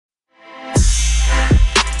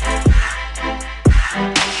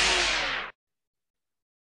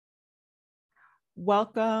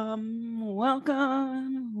Welcome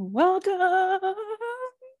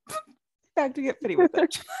back to Get Fitty with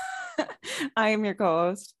It. I am your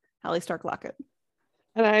co-host, Hallie Stark-Lockett.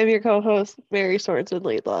 And I'm your co-host, Mary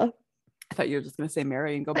Swordswood-Laidlaw. I thought you were just going to say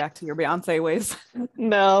Mary and go back to your Beyonce ways.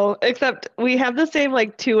 No, except we have the same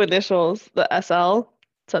two initials, the SL. So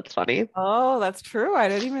that's funny. Oh, that's true. I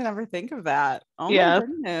didn't even ever think of that. Oh yeah. My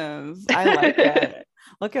goodness. I like it.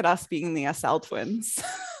 Look at us being the SL twins.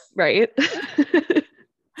 Right.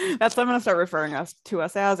 That's what I'm going to start referring to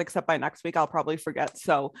us as, except by next week I'll probably forget.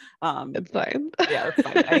 So it's fine. Yeah, it's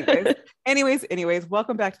fine. Anyways,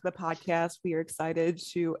 welcome back to the podcast. We are excited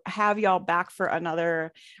to have y'all back for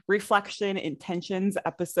another reflection intentions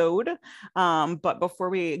episode. But before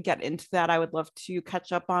we get into that, I would love to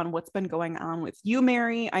catch up on what's been going on with you,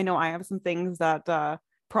 Mary. I know I have some things that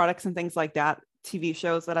products and things like that, TV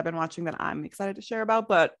shows that I've been watching that I'm excited to share about,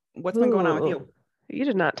 but what's been going on with you? You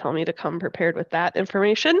did not tell me to come prepared with that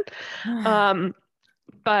information. But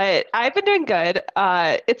I've been doing good.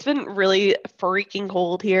 It's been really freaking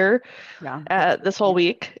cold here. Yeah. This whole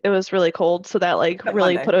week. It was really cold. So that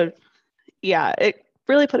really Monday. it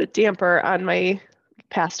really put a damper on my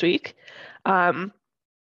past week. But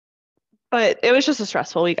it was just a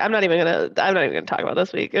stressful week. I'm not even gonna talk about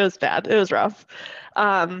this week. It was bad. It was rough.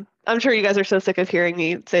 I'm sure you guys are so sick of hearing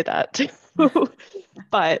me say that too.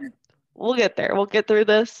 But we'll get there. We'll get through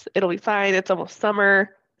this. It'll be fine. It's almost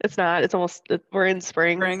summer. It's not. It's almost. We're in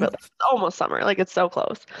spring. But it's almost summer. It's so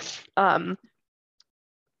close. I'm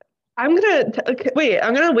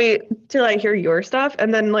gonna wait till I hear your stuff,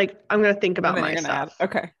 and then I'm gonna think about my stuff.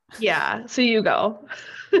 Okay. Yeah. So you go.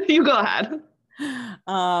 You go ahead.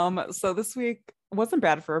 So this week wasn't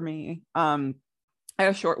bad for me. I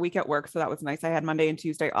had a short week at work, so that was nice. I had Monday and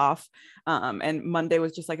Tuesday off. And Monday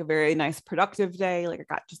was just a very nice, productive day. I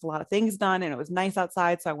got just a lot of things done and it was nice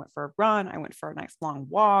outside. So I went for a run. I went for a nice long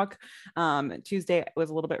walk. Tuesday was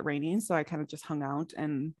a little bit rainy. So I kind of just hung out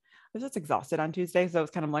and I was just exhausted on Tuesday. So it was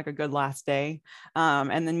kind of a good last day.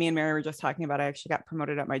 And then me and Mary were just talking about, I actually got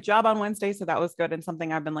promoted at my job on Wednesday. So that was good and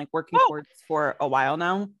something I've been working towards for a while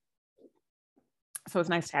now. So it's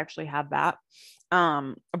nice to actually have that.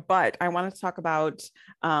 But I wanted to talk about,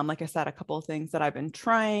 like I said, a couple of things that I've been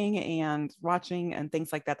trying and watching and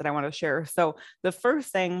things like that I want to share. So the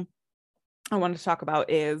first thing I wanted to talk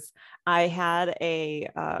about is I had a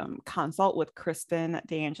consult with Kristen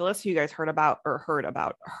DeAngelis, who you guys heard on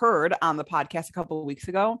the podcast a couple of weeks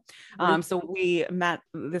ago. So we met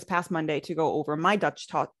this past Monday to go over my Dutch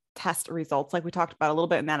test results, like we talked about a little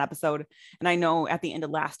bit in that episode. And I know at the end of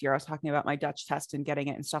last year I was talking about my Dutch test and getting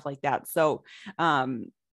it and stuff like that. So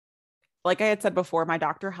like I had said before, my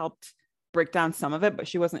doctor helped break down some of it, but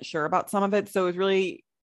she wasn't sure about some of it. So it was really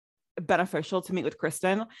beneficial to meet with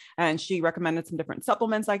Kristen, and she recommended some different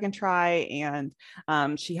supplements I can try. And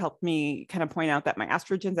she helped me kind of point out that my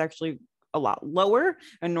estrogen's actually a lot lower,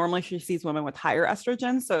 and normally she sees women with higher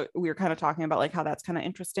estrogen. So we were kind of talking about how that's kind of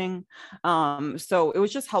interesting. So it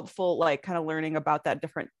was just helpful, kind of learning about that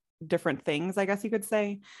different things, I guess you could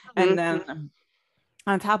say. And then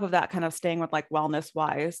on top of that, kind of staying with wellness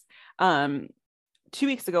wise, 2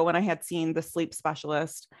 weeks ago when I had seen the sleep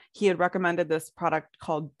specialist, he had recommended this product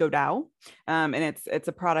called Dodao. And it's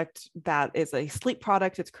a product that is a sleep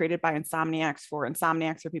product. It's created by insomniacs for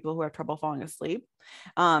people who have trouble falling asleep.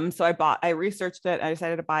 So I researched it. I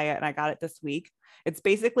decided to buy it and I got it this week. It's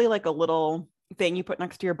basically a little thing you put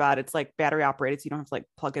next to your bed. It's battery operated, so you don't have to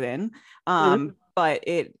plug it in. But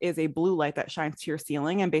it is a blue light that shines to your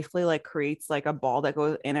ceiling and basically creates a ball that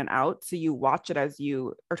goes in and out. So you watch it as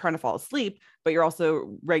you are trying to fall asleep, but you're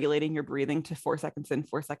also regulating your breathing to 4 seconds in,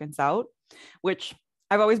 4 seconds out, which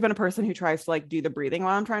I've always been a person who tries to do the breathing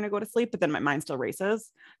while I'm trying to go to sleep, but then my mind still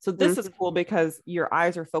races. So this is cool because your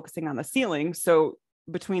eyes are focusing on the ceiling. So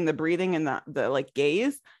between the breathing and the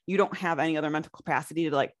gaze, you don't have any other mental capacity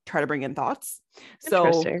to try to bring in thoughts.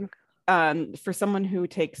 So for someone who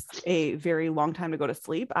takes a very long time to go to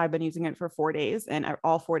sleep, I've been using it for 4 days, and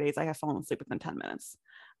all 4 days I have fallen asleep within 10 minutes.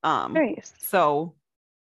 Nice. So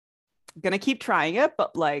I'm gonna keep trying it,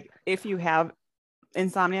 but if you have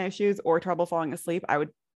insomnia issues or trouble falling asleep, I would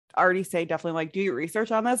already say definitely do your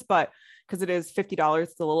research on this, but because it is $50,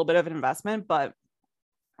 it's a little bit of an investment, but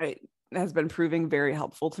it has been proving very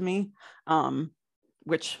helpful to me,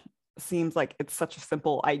 which seems like it's such a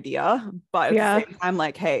simple idea, but at the same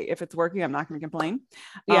time, hey, if it's working, I'm not going to complain.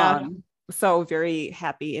 So very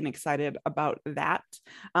happy and excited about that.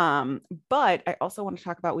 But I also want to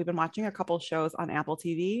talk about, we've been watching a couple shows on Apple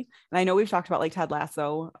TV, and I know we've talked about Ted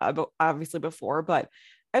Lasso obviously before, but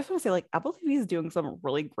I just want to say Apple TV is doing some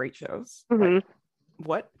really great shows.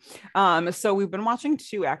 what? So we've been watching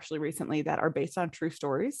two actually recently that are based on true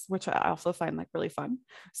stories, which I also find like really fun.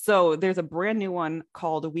 So there's a brand new one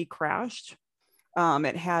called We Crashed.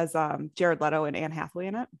 It has Jared Leto and Anne Hathaway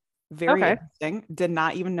in it. Very interesting. Did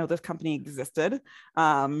not even know this company existed.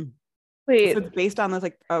 Wait, so it's based on this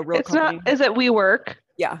like a real it's company. not, is it WeWork?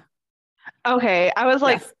 Yeah. Okay. I was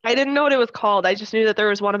like, Yes. I didn't know what it was called. I just knew that there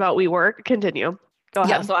was one about WeWork. Continue. Go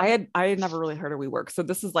Yeah, ahead. so I had never really heard of WeWork. So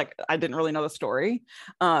this is like I didn't really know the story.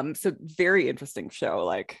 So very interesting show.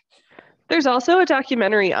 Like There's also a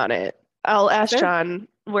documentary on it. I'll ask John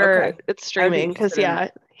where okay. it's I'd be streaming because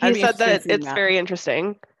interested in I'd he be said interested in that seeing it's that. very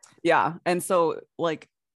interesting. Yeah. And so like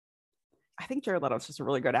I think Jared Leto's just a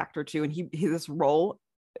really good actor too. And he this role,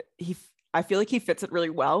 I feel like he fits it really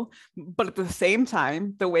well. But at the same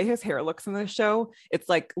time, the way his hair looks in the show, it's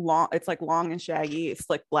like long and shaggy. It's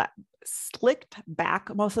like black, slicked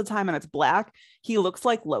back most of the time, and it's black. He looks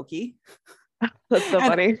like Loki. That's so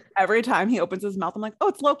funny. Every time he opens his mouth, I'm like, oh,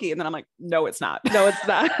 it's Loki. And then I'm like, no, it's not. No, it's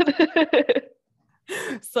not.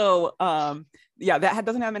 So yeah, that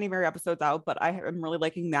doesn't have many more episodes out, but I am really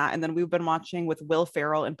liking that. And then we've been watching with Will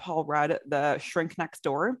Ferrell and Paul Rudd, The Shrink Next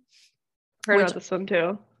Door. Heard about this one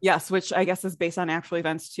too. Yes, which I guess is based on actual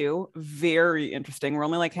events too. Very interesting. We're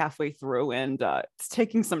only like halfway through, and it's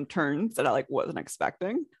taking some turns that I like wasn't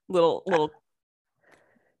expecting. Little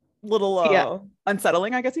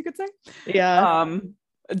unsettling, I guess you could say. Yeah.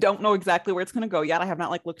 Don't know exactly where it's going to go yet. I have not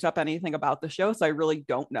like looked up anything about the show, so I really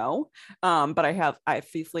don't know. But I have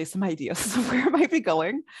obviously some ideas of where it might be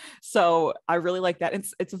going. So I really like that.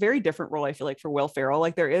 It's a very different role, I feel like, for Will Ferrell.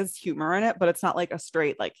 Like there is humor in it, but it's not like a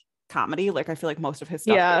straight like comedy. Like I feel like most of his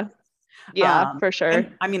stuff Yeah, for sure.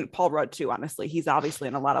 And, I mean, Paul Rudd too, honestly. He's obviously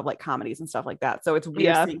in a lot of like comedies and stuff like that. So it's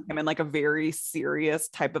weird seeing him in like a very serious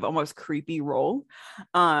type of almost creepy role.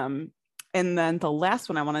 And then the last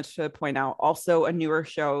one I wanted to point out, also a newer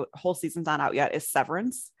show, whole season's not out yet, is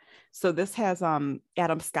Severance. So this has Adam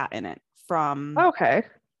Scott in it from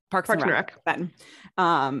Parks and Rec.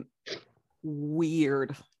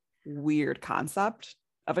 Weird concept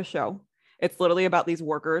of a show. It's literally about these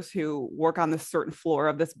workers who work on this certain floor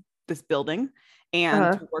of this building,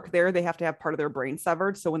 and to work there they have to have part of their brain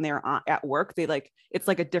severed. So when they're at work, they like, it's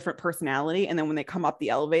like a different personality, and then when they come up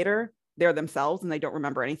the elevator, they're themselves and they don't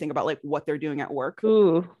remember anything about like what they're doing at work.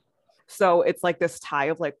 Ooh. So it's like this tie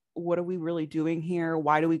of like, what are we really doing here?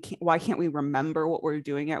 Why can't we remember what we're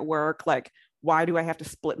doing at work? Like, why do I have to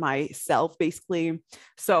split myself basically?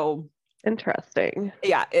 So interesting.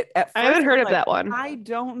 Yeah. I haven't heard of that one. I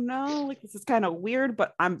don't know. Like, this is kind of weird,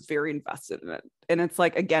 but I'm very invested in it. And it's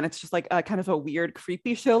like, again, it's just like a kind of a weird,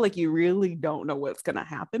 creepy show. Like you really don't know what's going to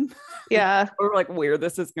happen. Yeah. Or like where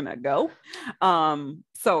this is going to go.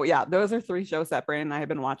 So yeah, those are 3 shows that Brandon and I have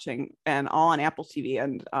been watching, and all on Apple TV.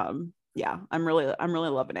 And yeah, I'm really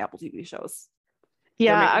loving Apple TV shows.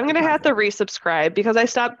 Yeah. I'm going to have to resubscribe because I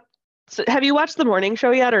stopped. Have you watched The Morning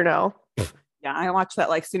Show yet or no? Yeah, I watched that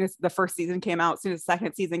like soon as the first season came out, soon as the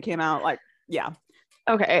second season came out, like, yeah.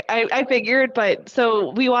 Okay, I figured, but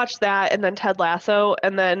so we watched that and then Ted Lasso,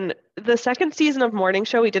 and then the second season of Morning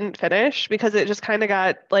Show we didn't finish because it just kind of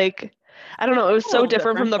got like, I don't know, it was so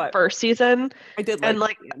different from the first season. I did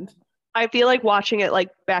like I feel like watching it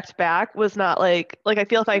like back to back was not like I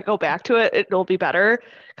feel if I go back to it, it'll be better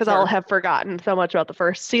because I'll have forgotten so much about the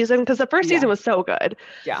first season because the first season was so good.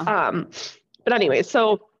 Yeah. But anyway,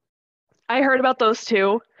 so I heard about those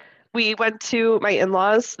 2. We went to my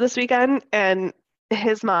in-laws this weekend, and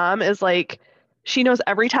his mom is like, she knows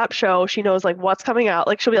every top show. She knows like what's coming out.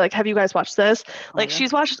 Like she'll be like, have you guys watched this? Like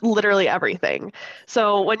she's watched literally everything.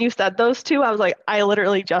 So when you said those 2, I was like, I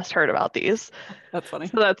literally just heard about these. That's funny.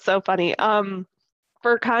 So that's so funny.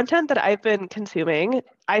 For content that I've been consuming,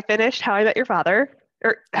 I finished How I Met Your Father,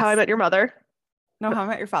 or How I Met Your Mother. No, How I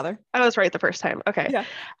Met Your Father. I was right the first time. Okay. Yeah.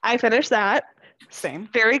 I finished that. Same.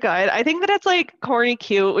 Very good. I think that it's like corny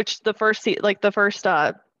cute, which the first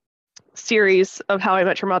series of How I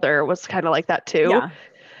Met Your Mother was kind of like that too. Yeah.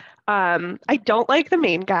 I don't like the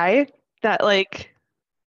main guy that like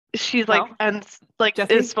she's like ends like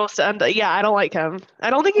Jesse? Is supposed to end. Yeah, I don't like him. I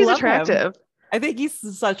don't think he's attractive. I think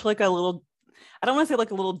he's such like a little, I don't want to say like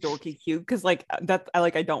a little dorky cute because like that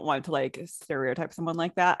I don't want to like stereotype someone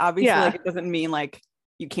like that. Obviously, like it doesn't mean like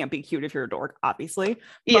you can't be cute if you're a dork, obviously.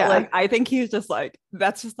 But like I think he's just like,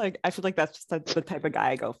 that's just like, I feel like that's just the type of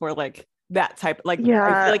guy I go for, like that type. Like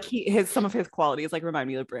I feel like some of his qualities like remind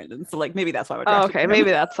me of Brandon. So like maybe that's why I would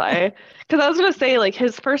maybe that's why. Because I was gonna say like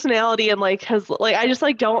his personality and like his like I just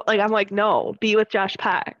like don't like, I'm like, no, be with Josh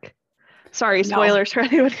Peck. Sorry, spoilers for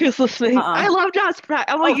anyone who's listening. I love Josh Peck.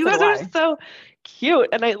 I'm like, you guys are so cute,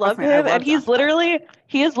 and I love him. And he is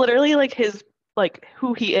literally like his like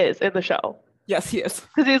who he is in the show. Yes, he is.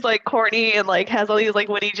 Because he's like corny and like has all these like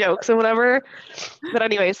witty jokes and whatever. But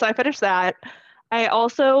anyway, so I finished that. I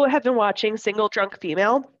also have been watching Single Drunk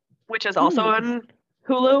Female, which is also Mm. on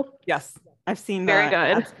Hulu. Yes, I've seen Very the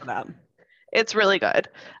good. ads for that. It's really good.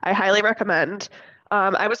 I highly recommend.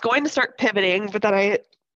 I was going to start pivoting, but then I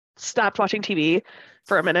stopped watching TV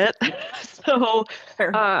for a minute. So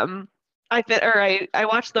Fair. I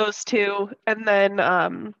watched those two, and then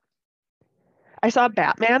I saw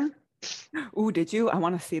Batman. Ooh, did you? I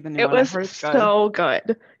want to see the new It one. I was heard it's good. so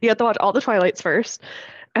good. You have to watch all the Twilights first,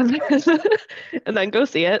 and then, and then go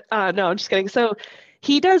see it. No, I'm just kidding. So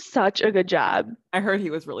he does such a good job. I heard he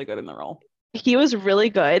was really good in the role. He was really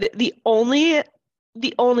good. The only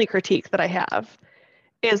critique that I have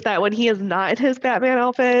is that when he is not in his Batman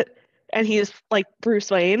outfit and he's like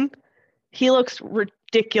Bruce Wayne, he looks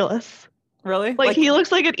ridiculous. Really? Like he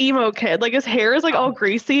looks like an emo kid. Like his hair is like all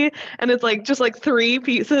greasy and it's like just like three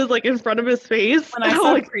pieces like in front of his face. When I And I'm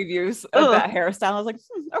saw like, previews of ugh. that hairstyle, I was like,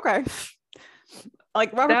 okay.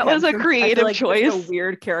 Like Robert That was a Pattinson, I creative feel like just choice. a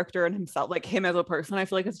weird character in himself. Like him as a person, I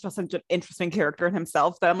feel like it's just such an interesting character in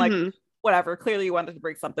himself that I'm like, Mhm. whatever. Clearly, you wanted to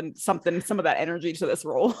bring some of that energy to this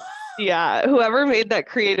role. Yeah, whoever made that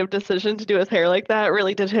creative decision to do his hair like that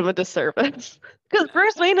really did him a disservice. Because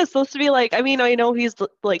Bruce Wayne is supposed to be like, I mean, I know he's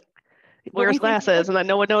like When we wears think of, glasses and that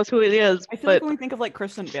no one knows who he is, I feel like but when we think of like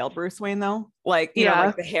Christian Bale Bruce Wayne, though, like yeah,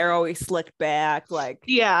 like the hair always slicked back, like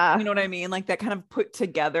yeah, you know what I mean, like that kind of put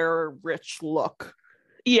together rich look.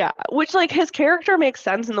 yeah. Which like his character makes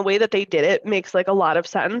sense and the way that they did it makes like a lot of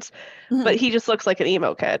sense, but he just looks like an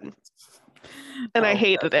emo kid, and I Oh,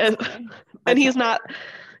 hated that's it. funny. And I he's can't not.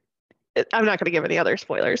 I'm not going to give any other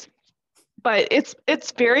spoilers, but it's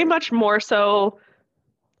very much more so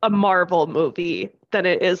a Marvel movie than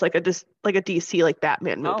it is like a DC like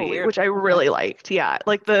Batman Oh, movie, weird. which I Okay. really liked. Yeah,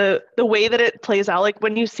 like the way that it plays out, like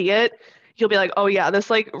when you see it, you'll be like, oh yeah, this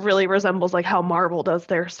like really resembles like how Marvel does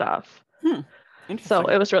their stuff. So Interesting.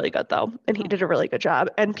 it was really good though, and he Oh. did a really good job.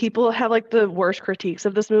 And people have like the worst critiques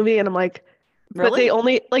of this movie, and I'm like, but Really? they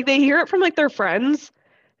only like they hear it from like their friends,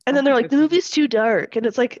 and then they're like, the movie's too dark, and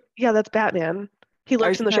it's like, yeah, that's Batman. He I lurks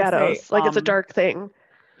was in the gonna say, shadows. Like it's a dark thing,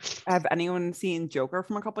 have anyone seen Joker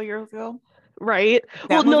from a couple years ago? right?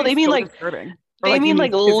 Well, That no, movie's they mean so like disturbing. Or they like you mean mean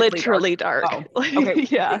like physically dark? literally dark. Oh, Like, okay.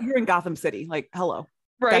 yeah, You're in Gotham City. Like, hello.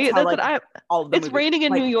 That's right. how That's like what I. all of the It's movies raining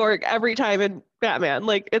in New like York every time in Batman.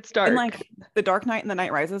 Like it's and dark. like The Dark Knight and The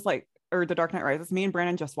Night Rises, like or The Dark Knight Rises. Me and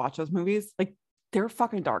Brandon just watched those movies. Like they're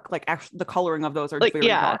fucking dark. Like actually, the coloring of those are Like very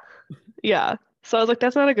yeah, dark. yeah. So I was like,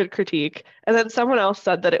 that's not a good critique. And then someone else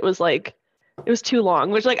said that it was like it was too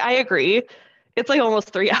long, which like I agree. It's like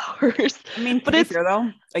almost 3 hours. I mean, to But be it's fair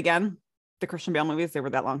though, again, the Christian Bale movies, they were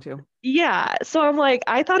that long too. yeah. So I'm like,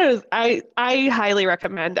 I thought it was I highly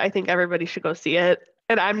recommend. I think everybody should go see it.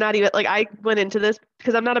 And I'm not even like I went into this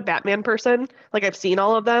because I'm not a Batman person. Like I've seen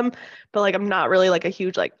all of them, but like I'm not really like a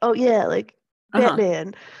huge like, oh yeah, like Uh-huh.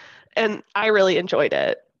 Batman. And I really enjoyed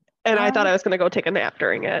it. And I thought I was gonna go take a nap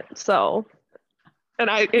during it. So and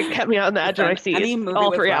it kept me on the edge of my Listen, seat any movie all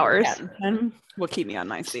with 3 Robert hours. Pattinson will keep me on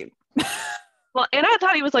my seat. Well, and I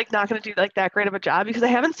thought he was like not going to do like that great of a job because I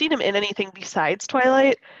haven't seen him in anything besides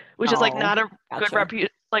Twilight, which is like Oh, not a good gotcha.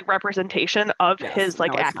 representation of Yes, his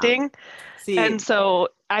like no, it's not. acting. See, And so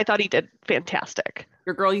I thought he did fantastic.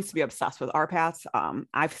 your girl used to be obsessed with our paths.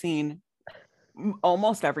 I've seen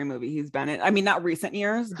almost every movie he's been in. I mean, not recent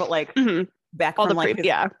years, but like Mhm. back All from the like his,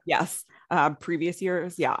 yeah. yes, previous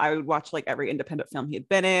years. Yeah, I would watch like every independent film he had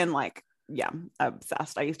been in. Like, yeah,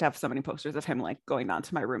 obsessed. I used to have so many posters of him like going down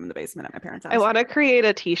to my room in the basement at my parents' I house. want to create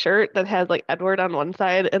a t-shirt that has like Edward on one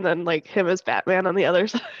side and then like him as Batman on the other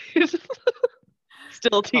side.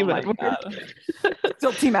 Still Oh Team my Edward. God.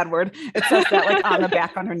 Still Team Edward. It says that like on the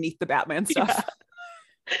back underneath the Batman stuff.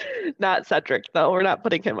 Yeah. Not Cedric though. We're not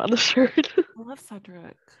putting him on the shirt. I love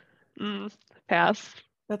Cedric. Pass.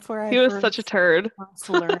 That's where I He was first such a turd. wanted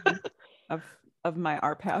to learn of my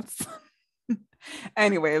R paths.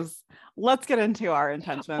 Anyways, let's get into our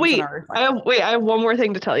intentions. Wait, and our I have one more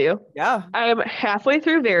thing to tell you. yeah. I'm halfway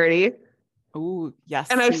through Verity, Oh yes.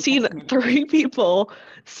 and I've seen 3 people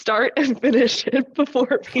start and finish it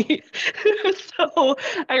before me. So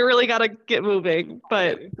I really gotta get moving.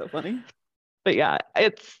 But so funny. But yeah,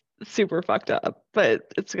 it's super fucked up,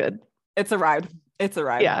 but it's good. It's a ride. It's a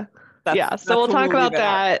ride. Yeah. Yeah. So we'll talk about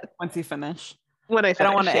that once you finish. when I finish. I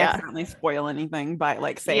don't want to yeah. accidentally spoil anything by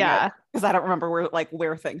like saying Yeah. it because I don't remember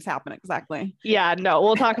where things happen exactly. Yeah, no,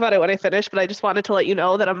 we'll talk about it when I finish, but I just wanted to let you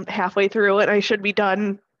know that I'm halfway through it. I should be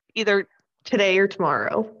done either today or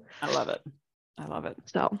tomorrow. I love it. I love it.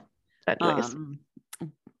 So, anyways.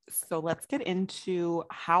 So let's get into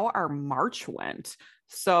how our March went.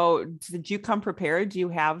 So did you come prepared? Do you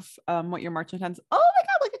have what your March intends? Oh my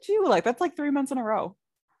God, look at you. Like that's like 3 months in a row.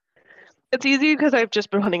 It's easy because I've just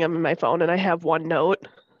been putting them in my phone and I have OneNote,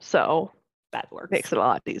 so That works. makes it a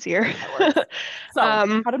lot easier. That works. So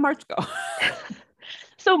how did March go?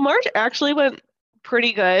 So March actually went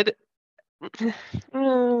pretty good.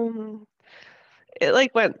 It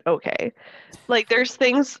like went okay. Like there's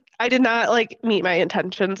things I did not like meet my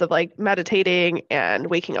intentions of like meditating and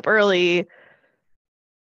waking up early,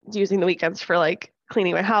 using the weekends for like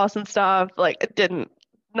cleaning my house and stuff. Like it didn't,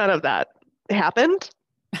 none of that happened.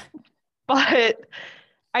 But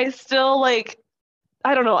I still like,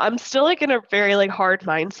 I don't know, I'm still like in a very like hard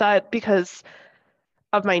mindset because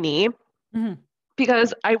of my knee. Mhm.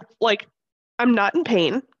 Because I'm not in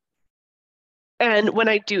pain. And when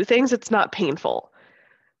I do things, it's not painful.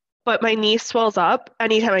 But my knee swells up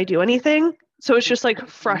anytime I do anything. So it's just like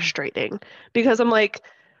frustrating because I'm like,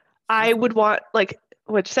 I would want like,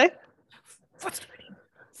 what'd you say? Frustrating.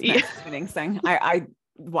 Yeah. Frustrating thing. I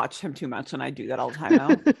watch him too much and I do that all the time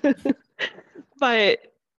now. But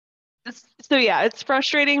so yeah, it's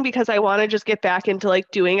frustrating because I want to just get back into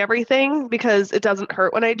like doing everything because it doesn't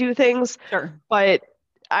hurt when I do things. Sure. But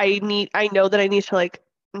I know that I need to like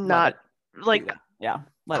not like yeah,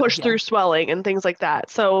 push through swelling and things like that.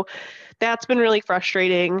 So that's been really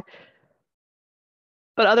frustrating.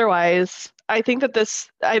 But otherwise, I think that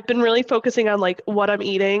I've been really focusing on like what I'm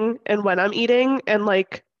eating and when I'm eating and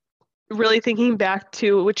like really thinking back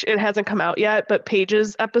to, which it hasn't come out yet, but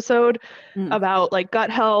Paige's episode about like gut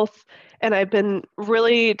health. And I've been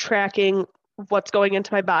really tracking what's going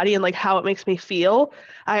into my body and like how it makes me feel.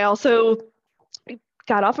 I also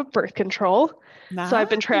got off of birth control. So I've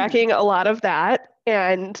been tracking a lot of that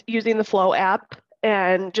and using the Flow app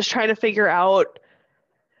and just trying to figure out,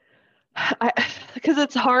 because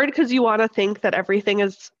it's hard because you want to think that everything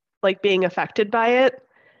is like being affected by it.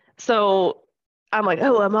 So I'm like,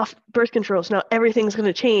 oh, I'm off birth control, so now everything's going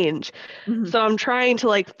to change. So I'm trying to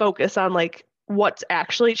like focus on like what's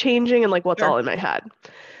actually changing and like what's all in my head.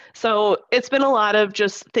 So it's been a lot of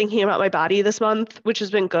just thinking about my body this month, which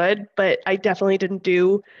has been good, but I definitely didn't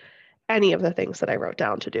do any of the things that I wrote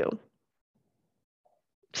down to do.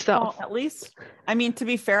 So well, at least, I mean, to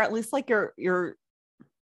be fair, at least like you're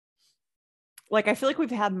like, I feel like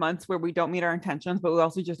we've had months where we don't meet our intentions, but we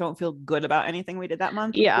also just don't feel good about anything we did that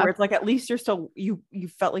month. Yeah. Where it's like, at least you're still, you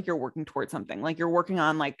felt like you're working towards something. Like you're working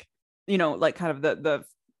on like, you know, like kind of the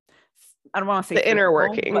I don't want to say the inner physical,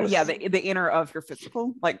 workings. but yeah, the inner of your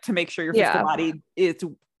physical, like to make sure your physical body is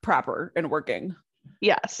proper and working.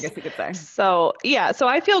 Yes. I guess you could say. So yeah, so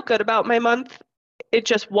I feel good about my month. It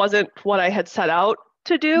just wasn't what I had set out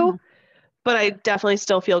to do, but I definitely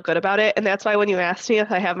still feel good about it. And that's why when you asked me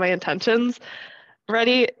if I have my intentions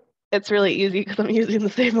ready, it's really easy because I'm using the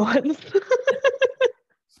same ones.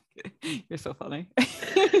 You're so funny.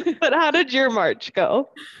 But how did your March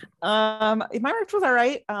go? My March was all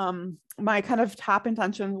right. My kind of top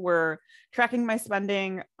intentions were tracking my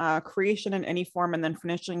spending, creation in any form, and then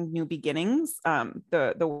finishing New Beginnings,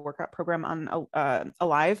 the workout program on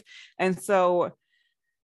Alive. And so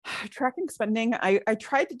tracking spending, I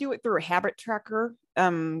tried to do it through a habit tracker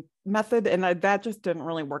method, and that just didn't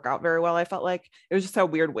really work out very well. I felt like it was just a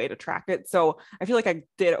weird way to track it. So I feel like I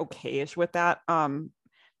did okay-ish with that.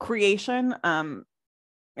 Creation,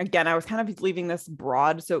 again, I was kind of leaving this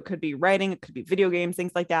broad, so it could be writing, it could be video games,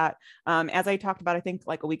 things like that. As I talked about, I think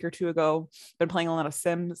like a week or two ago, been playing a lot of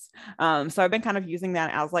Sims. So I've been kind of using that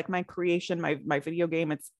as like my creation, my video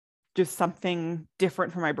game. It's just something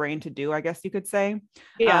different for my brain to do, I guess you could say.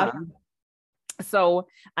 Yeah. So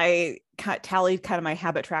I tallied kind of my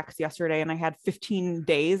habit tracks yesterday, and I had 15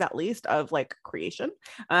 days at least of like creation.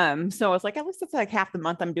 So I was like, at least it's like half the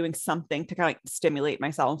month I'm doing something to kind of stimulate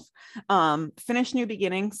myself. Finish New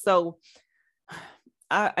Beginnings. So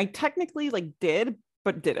I technically like did,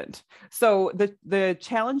 but didn't. So the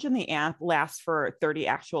challenge in the app lasts for 30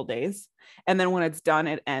 actual days. And then when it's done,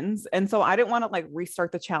 it ends. And so I didn't want to like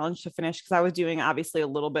restart the challenge to finish because I was doing obviously a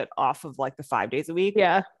little bit off of like the 5 days a week.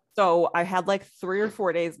 Yeah. So I had like 3 or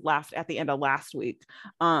 4 days left at the end of last week.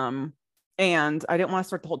 And I didn't want to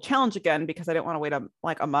start the whole challenge again because I didn't want to wait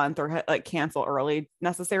like a month or like cancel early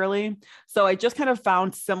necessarily. So I just kind of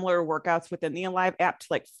found similar workouts within the Alive app to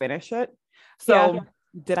like finish it. So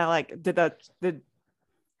did I like, did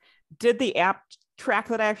the app track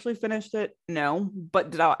that I actually finished it? No,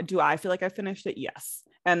 but do I feel like I finished it? Yes.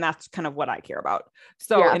 And that's kind of what I care about.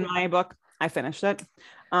 So in my book, I finished it.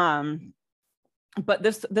 but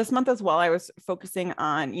this month as well, I was focusing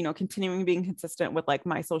on, you know, continuing being consistent with like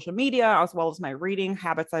my social media as well as my reading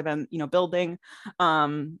habits I've been, you know, building.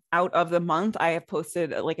 Out of the month, I have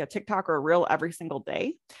posted like a TikTok or a reel every single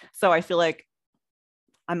day. So I feel like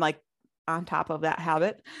I'm like on top of that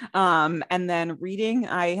habit. And then reading,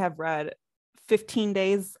 I have read 15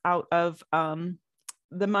 days out of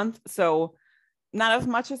the month. So not as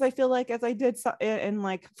much as I feel like as I did in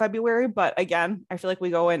like February, but again, I feel like we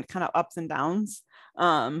go in kind of ups and downs.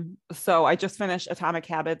 So I just finished Atomic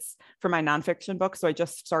Habits for my nonfiction book. So I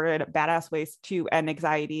just started Badass Ways to End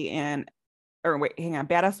Anxiety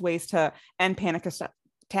Badass Ways to End Panic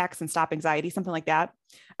Attacks and Stop Anxiety, something like that.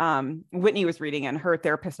 Whitney was reading it and her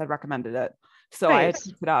therapist had recommended it. So I had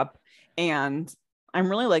picked it up and I'm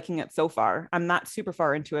really liking it so far. I'm not super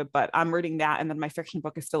far into it, but I'm reading that. And then my fiction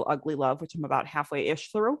book is still Ugly Love, which I'm about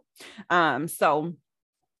halfway-ish through. So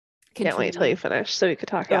can't wait till you finish so we could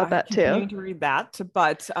talk about that too. Continuing to read that.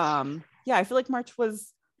 But yeah, I feel like March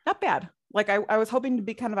was not bad. Like I was hoping to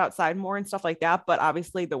be kind of outside more and stuff like that. But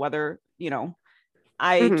obviously the weather, you know,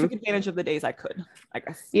 I took advantage of the days I could, I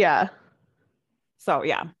guess. Yeah. So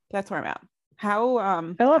yeah, that's where I'm at. How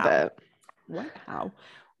I love it.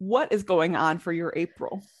 What is going on for your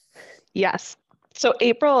April? Yes. So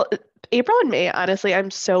April and May, honestly, I'm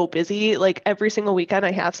so busy. Like every single weekend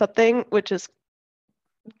I have something, which is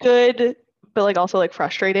good, but like also like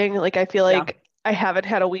frustrating. Like I feel like I haven't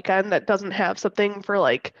had a weekend that doesn't have something for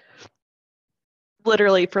like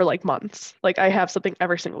literally for like months. Like I have something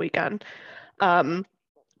every single weekend.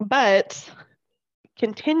 But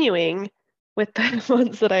continuing with the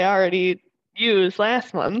ones that I already used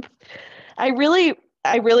last month, I really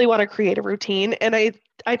want to create a routine. And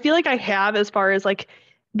I feel like I have, as far as like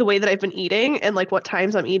the way that I've been eating and like what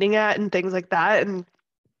times I'm eating at and things like that. And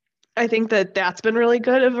I think that that's been really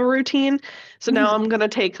good of a routine. So now I'm going to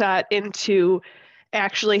take that into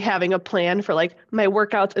actually having a plan for like my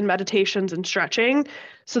workouts and meditations and stretching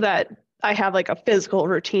so that I have like a physical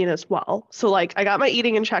routine as well. So like I got my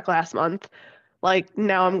eating in check last month. Like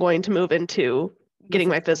now I'm going to move into getting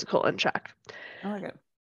my physical in check. I like it.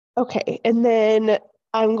 Okay. And then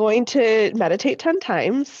I'm going to meditate 10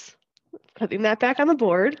 times, putting that back on the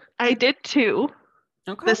board. I did 2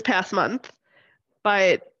 this past month,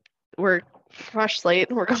 but we're fresh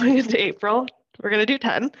slate. We're going into April. We're going to do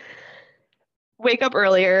 10. Wake up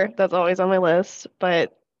earlier. That's always on my list,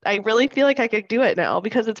 but I really feel like I could do it now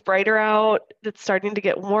because it's brighter out. It's starting to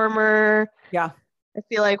get warmer. Yeah. I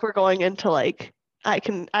feel like we're going into like, I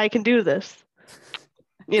can do this,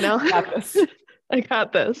 you know? Got this. I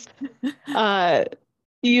got this.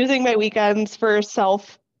 Using my weekends for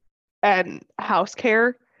self and house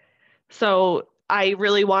care. So I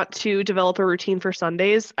really want to develop a routine for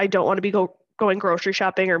Sundays. I don't want to be going grocery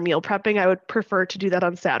shopping or meal prepping. I would prefer to do that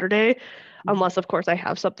on Saturday, unless of course I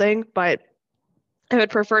have something, but I would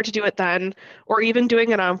prefer to do it then, or even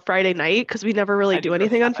doing it on Friday night because we never really do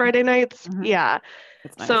anything on Friday nights. Yeah.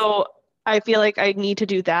 Nice. So I feel like I need to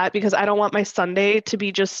do that because I don't want my Sunday to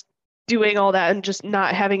be just doing all that and just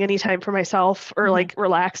not having any time for myself or like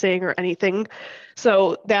relaxing or anything.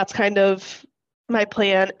 So that's kind of my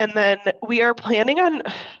plan. And then we are planning on,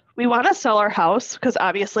 we want to sell our house because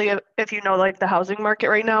obviously if you know like the housing market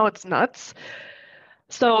right now, it's nuts.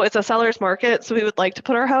 So it's a seller's market. So we would like to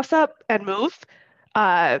put our house up and move.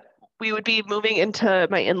 We would be moving into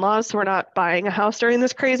my in-laws, so we're not buying a house during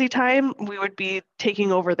this crazy time. We would be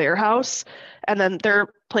taking over their house, and then they're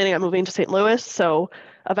planning on moving to St. Louis. So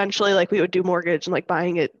eventually, like we would do mortgage and like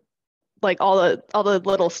buying it, like all the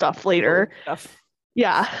little stuff later.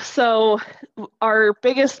 Yeah. So our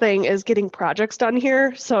biggest thing is getting projects done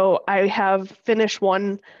here. So I have finished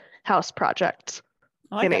one house project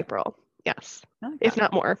in April. Yes, if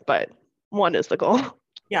not more, but one is the goal.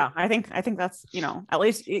 Yeah, I think that's, you know, at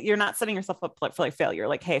least you're not setting yourself up for like failure.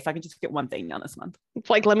 Like, hey, if I can just get one thing done this month. It's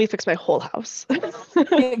like, let me fix my whole house.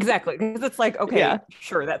 Exactly. Because it's like, okay,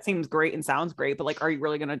 sure, that seems great and sounds great, but like, are you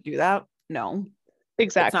really going to do that? No.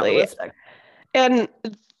 Exactly. And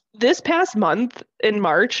this past month in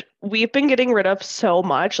March, we've been getting rid of so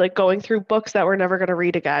much, like going through books that we're never going to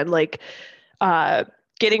read again, like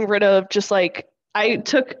getting rid of just like, I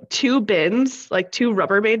took 2 bins, like 2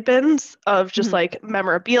 Rubbermaid bins of just like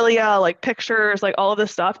memorabilia, like pictures, like all of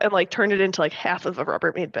this stuff, and like turned it into like half of a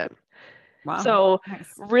Rubbermaid bin. Wow. So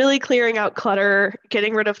really clearing out clutter,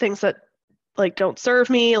 getting rid of things that like don't serve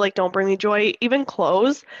me, like don't bring me joy, even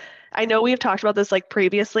clothes. I know we've talked about this like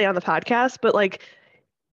previously on the podcast, but like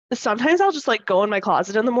sometimes I'll just like go in my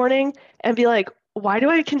closet in the morning and be like, why do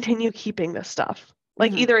I continue keeping this stuff?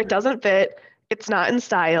 Like either it doesn't fit, it's not in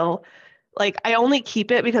style. Like I only keep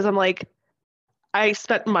it because I'm like, I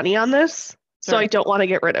spent money on this. So I don't want to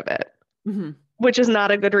get rid of it, which is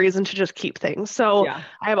not a good reason to just keep things. So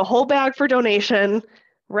I have a whole bag for donation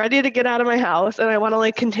ready to get out of my house. And I want to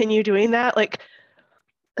like continue doing that. Like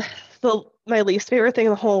my least favorite thing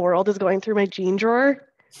in the whole world is going through my jean drawer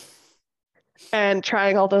and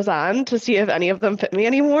trying all those on to see if any of them fit me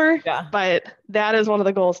anymore. Yeah. But that is one of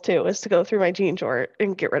the goals too, is to go through my jean drawer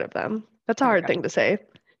and get rid of them. That's a hard thing to say.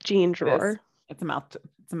 Jean drawer. It's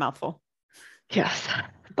a mouthful. Yes.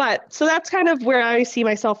 But so that's kind of where I see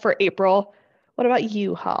myself for April. What about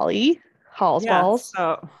you, Holly? Halls balls.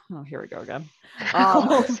 So, here we go again.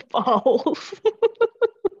 Halls balls.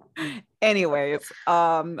 Anyways,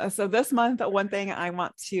 so this month, one thing I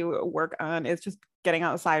want to work on is just getting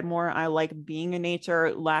outside more. I like being in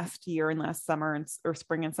nature. Last year and last summer or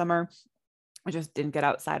spring and summer, I just didn't get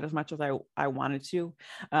outside as much as I wanted to.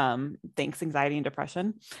 Thanks anxiety and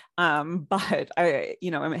depression. But I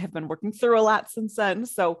have been working through a lot since then.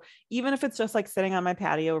 So even if it's just like sitting on my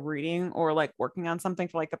patio reading or like working on something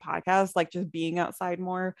for like the podcast, like just being outside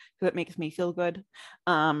more because it makes me feel good.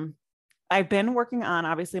 I've been working on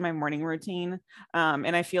obviously my morning routine.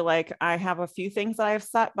 And I feel like I have a few things that I've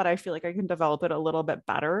set, but I feel like I can develop it a little bit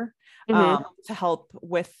better to help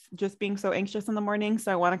with just being so anxious in the morning.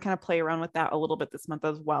 So I want to kind of play around with that a little bit this month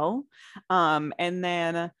as well. And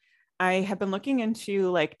then I have been looking into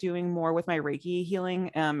like doing more with my Reiki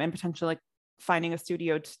healing and potentially like finding a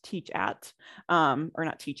studio to teach at, or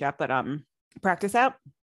not teach at, but practice at.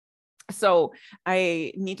 So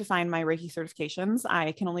I need to find my Reiki certifications.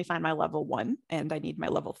 I can only find my level 1 and I need my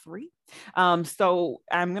level 3. So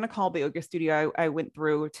I'm going to call the yoga studio I went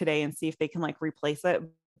through today and see if they can like replace it.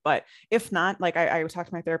 But if not, like I talked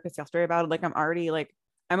to my therapist yesterday about it. Like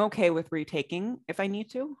I'm okay with retaking if I need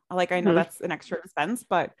to. Like, I know that's an extra expense,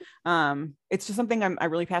 but it's just something I'm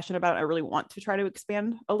really passionate about. I really want to try to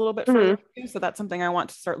expand a little bit further. So that's something I want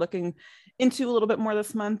to start looking into a little bit more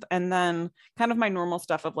this month. And then kind of my normal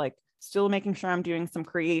stuff of like still making sure I'm doing some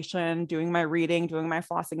creation, doing my reading, doing my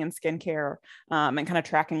flossing and skincare, and kind of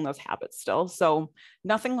tracking those habits still. So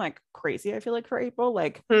nothing like crazy, I feel like, for April.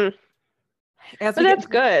 Like, but that's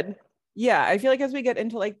good. Yeah. I feel like as we get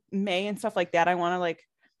into like May and stuff like that, I want to like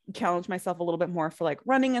challenge myself a little bit more for like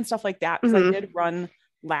running and stuff like that. Cause I did run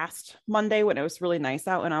last Monday when it was really nice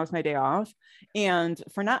out and I was my day off. And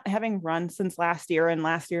for not having run since last year and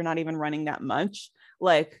last year, not even running that much,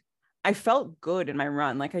 like I felt good in my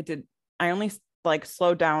run. Like I only like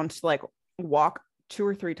slowed down to like walk 2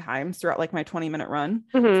 or 3 times throughout like my 20-minute run.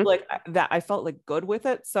 So like that, I felt like good with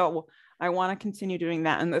it. So I want to continue doing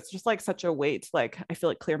that. And it's just like such a way to like, I feel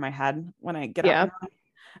like clear my head when I get out.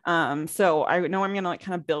 So I know I'm going to like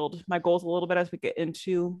kind of build my goals a little bit as we get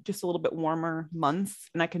into just a little bit warmer months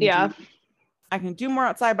and I can do more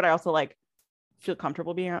outside, but I also like feel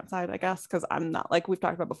comfortable being outside, I guess. Cause I'm not, like we've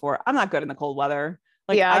talked about before, I'm not good in the cold weather.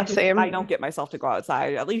 Like, same. I don't get myself to go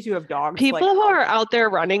outside. At least you have dogs. People who are out there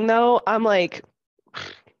running though, I'm like,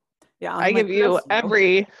 I give you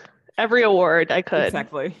every award I could.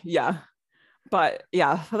 Exactly. Yeah. But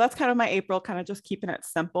yeah, so that's kind of my April, kind of just keeping it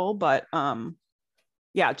simple, but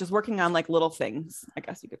just working on like little things, I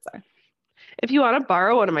guess you could say. If you want to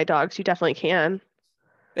borrow one of my dogs, you definitely can.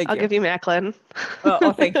 I'll give you Macklin.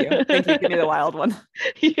 Oh, thank you. Thank you. Give me the wild one.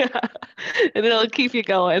 Yeah. And it'll keep you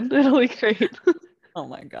going. It'll be great. Oh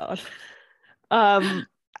my God.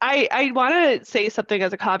 I want to say something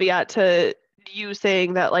as a caveat to you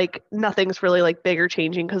saying that like nothing's really like big or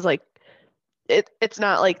changing because like it's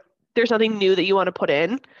not like there's nothing new that you want to put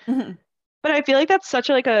in. But I feel like that's such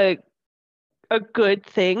like a good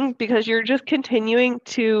thing because you're just continuing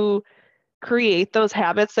to create those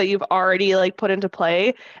habits that you've already like put into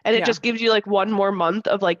play and it just gives you like one more month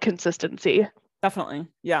of like consistency. Definitely.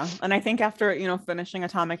 Yeah. And I think after, finishing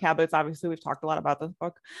Atomic Habits, obviously we've talked a lot about this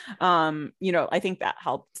book. I think that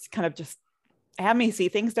helped kind of just have me see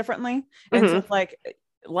things differently. And so it's like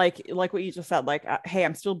what you just said, like, hey,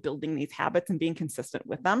 I'm still building these habits and being consistent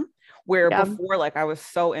with them. Where before, like I was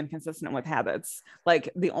so inconsistent with habits. Like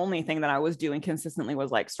the only thing that I was doing consistently was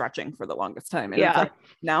like stretching for the longest time. And it's like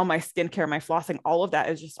now my skincare, my flossing, all of that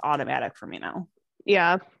is just automatic for me now.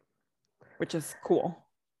 Yeah. Which is cool.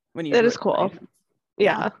 That is cool.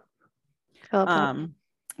 Yeah.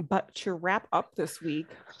 But to wrap up this week,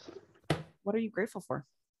 what are you grateful for?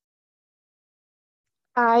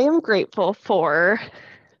 I am grateful for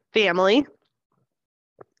family.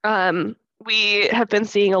 We have been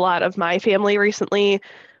seeing a lot of my family recently.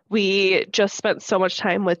 We just spent so much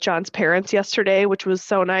time with John's parents yesterday, which was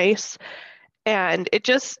so nice. And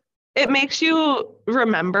it makes you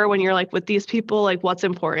remember when you're like with these people, like what's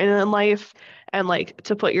important in life and like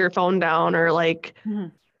to put your phone down or like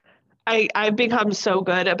I've become so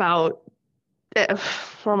good about well,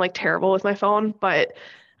 I'm like terrible with my phone, but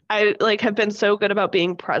I like have been so good about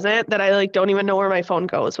being present that I like don't even know where my phone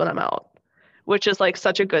goes when I'm out, which is like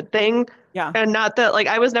such a good thing. Yeah. And not that like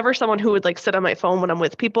I was never someone who would like sit on my phone when I'm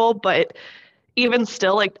with people, but even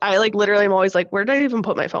still, like I like literally am always like, where did I even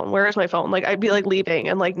put my phone? Where is my phone? Like I'd be like leaving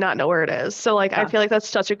and like not know where it is. So like I Yeah. feel like that's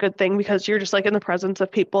such a good thing because you're just like in the presence of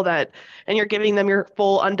people that and you're giving them your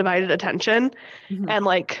full undivided attention. Mhm. And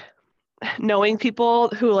like knowing people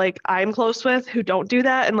who like I'm close with who don't do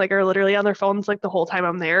that and like are literally on their phones like the whole time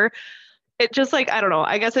I'm there. It just like I don't know.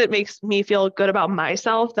 I guess it makes me feel good about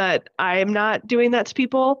myself that I'm not doing that to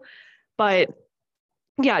people. But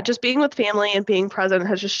yeah, just being with family and being present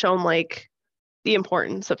has just shown like the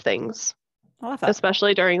importance of things, I love that.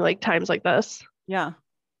 especially during like times like this. Yeah.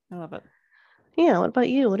 I love it. Yeah, what about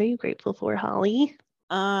you? What are you grateful for, Holly?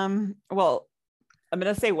 Well, I'm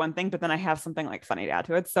gonna say one thing, but then I have something like funny to add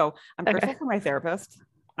to it. So I'm grateful Okay. for my therapist.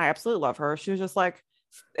 I absolutely love her. She was just like,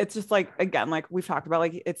 it's just like again, like we've talked about,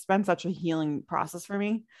 like it's been such a healing process for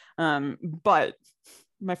me. But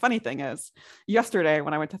my funny thing is, yesterday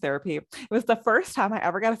when I went to therapy, it was the first time I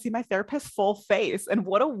ever got to see my therapist's full face, and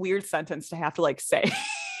what a weird sentence to have to like say.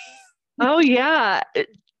 Oh yeah.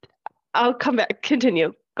 I'll come back.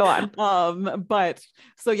 Continue. Go on. But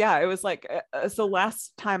so yeah, it was like so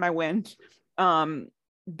last time I went, um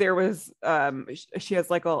there was she has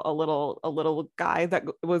like a little guy that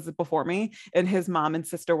was before me, and his mom and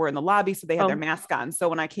sister were in the lobby, so they had their Oh, mask on. So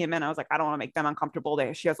when I came in, I was like, I don't want to make them uncomfortable.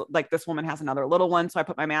 She has like, this woman has another little one, so I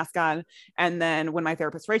put my mask on. And then when my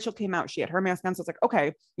therapist Rachel came out, she had her mask on, so it's like,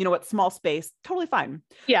 okay, you know what, small space, totally fine.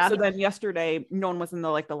 yeah. So then yesterday, no one was in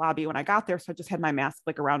the lobby when I got there, so I just had my mask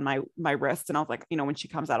like around my wrist, and I was like, when she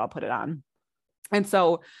comes out, I'll put it on. And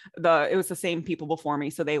so it was the same people before me,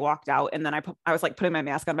 so they walked out, and then I was like putting my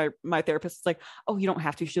mask on. My therapist was like, oh, you don't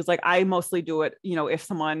have to. She was like, I mostly do it, if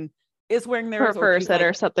someone is wearing Per theirs, or she's person like,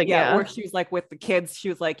 or something. yeah, or Yeah. she was like with the kids, she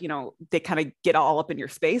was like, they kind of get all up in your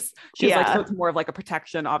space. She was like, so Yeah. it's more of like a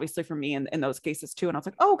protection, obviously, for me in those cases too. And I was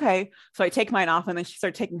like, oh, okay. So I take mine off, and then she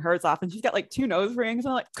started taking hers off, and she's got like two nose rings.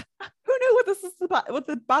 And I'm like, who knew what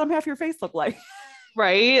the bottom half of your face looked like?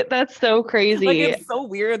 Right. That's so Like, crazy. it's so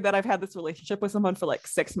weird that I've had this relationship with someone for like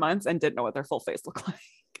 6 months and didn't know what their full face looked like.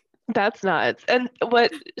 That's nuts. And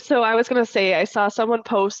so I was gonna say, I saw someone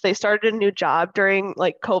post, they started a new job during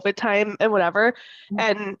like COVID time and whatever,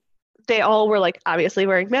 and they all were like obviously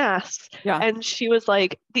wearing masks. Yeah. And she was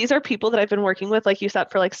like, these are people that I've been working with, like you said,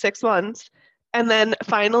 for like 6 months. And then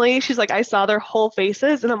finally she's like, I saw their whole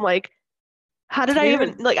faces, and I'm like, how It's did I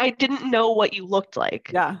even weird. like I didn't know what you looked like.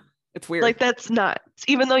 Yeah. It's weird. Like that's nuts.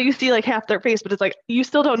 Even though you see like half their face, but it's like you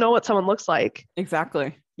still don't know what someone looks like.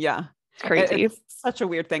 Exactly. Yeah. It's crazy. It's such a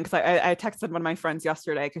weird thing, because I texted one of my friends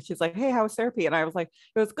yesterday, because she's like, hey, how was therapy? And I was like,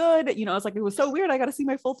 it was good. It's like, it was so weird. I got to see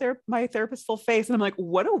my therapist's full face. And I'm like,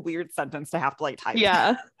 what a weird sentence to have to like type.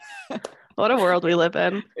 Yeah. What a world we live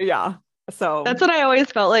in. Yeah. So That's what I always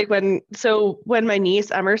felt like when my niece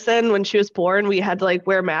Emerson, when she was born, we had to like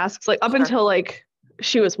wear masks, like up sure. until like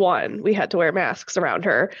she was 1, we had to wear masks around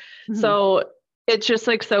her. Mhm. So it's just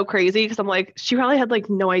like so crazy because I'm like, she probably had like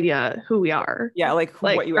no idea who we are. Yeah, like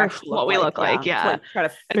what you or actually look what we like. look like. Yeah. Yeah. To, like, try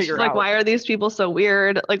to And she's figure like, out. why are these people so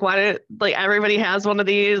weird? Like, why did like everybody has one of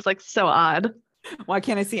these? Like, so odd. Why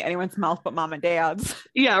can't I see anyone's mouth but mom and dad's?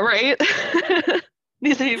 Yeah, right.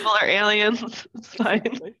 These people are aliens. It's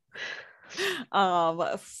fine.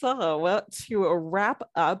 So to wrap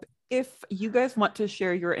up, if you guys want to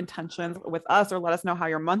share your intentions with us or let us know how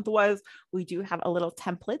your month was, we do have a little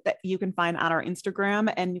template that you can find on our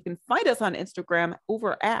Instagram, and you can find us on Instagram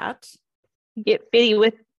over at Get Fitty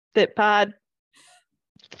with it pod.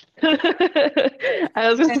 I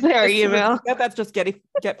was going to say our email. That's just get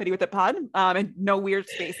fitty with it pod, and no weird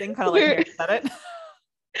spacing, kind of like Mary said it.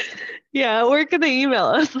 Yeah, where can they email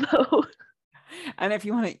us though? And if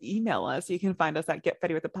you want to email us, you can find us at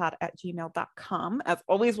getfettywiththepod@gmail.com. As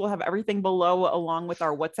always, we'll have everything below along with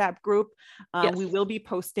our WhatsApp group. Yes. We will be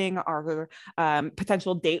posting our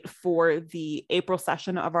potential date for the April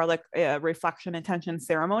session of our reflection intention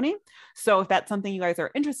ceremony. So if that's something you guys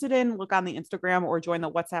are interested in, look on the Instagram or join the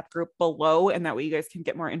WhatsApp group below, and that way you guys can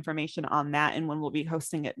get more information on that and when we'll be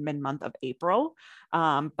hosting it mid-month of April.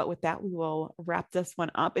 But with that, we will wrap this one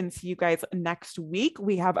up and see you guys next week.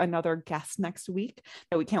 We have another guest next week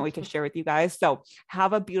that we can't wait to share with you guys. So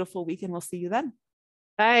have a beautiful week, and we'll see you then.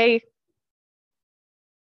 Bye.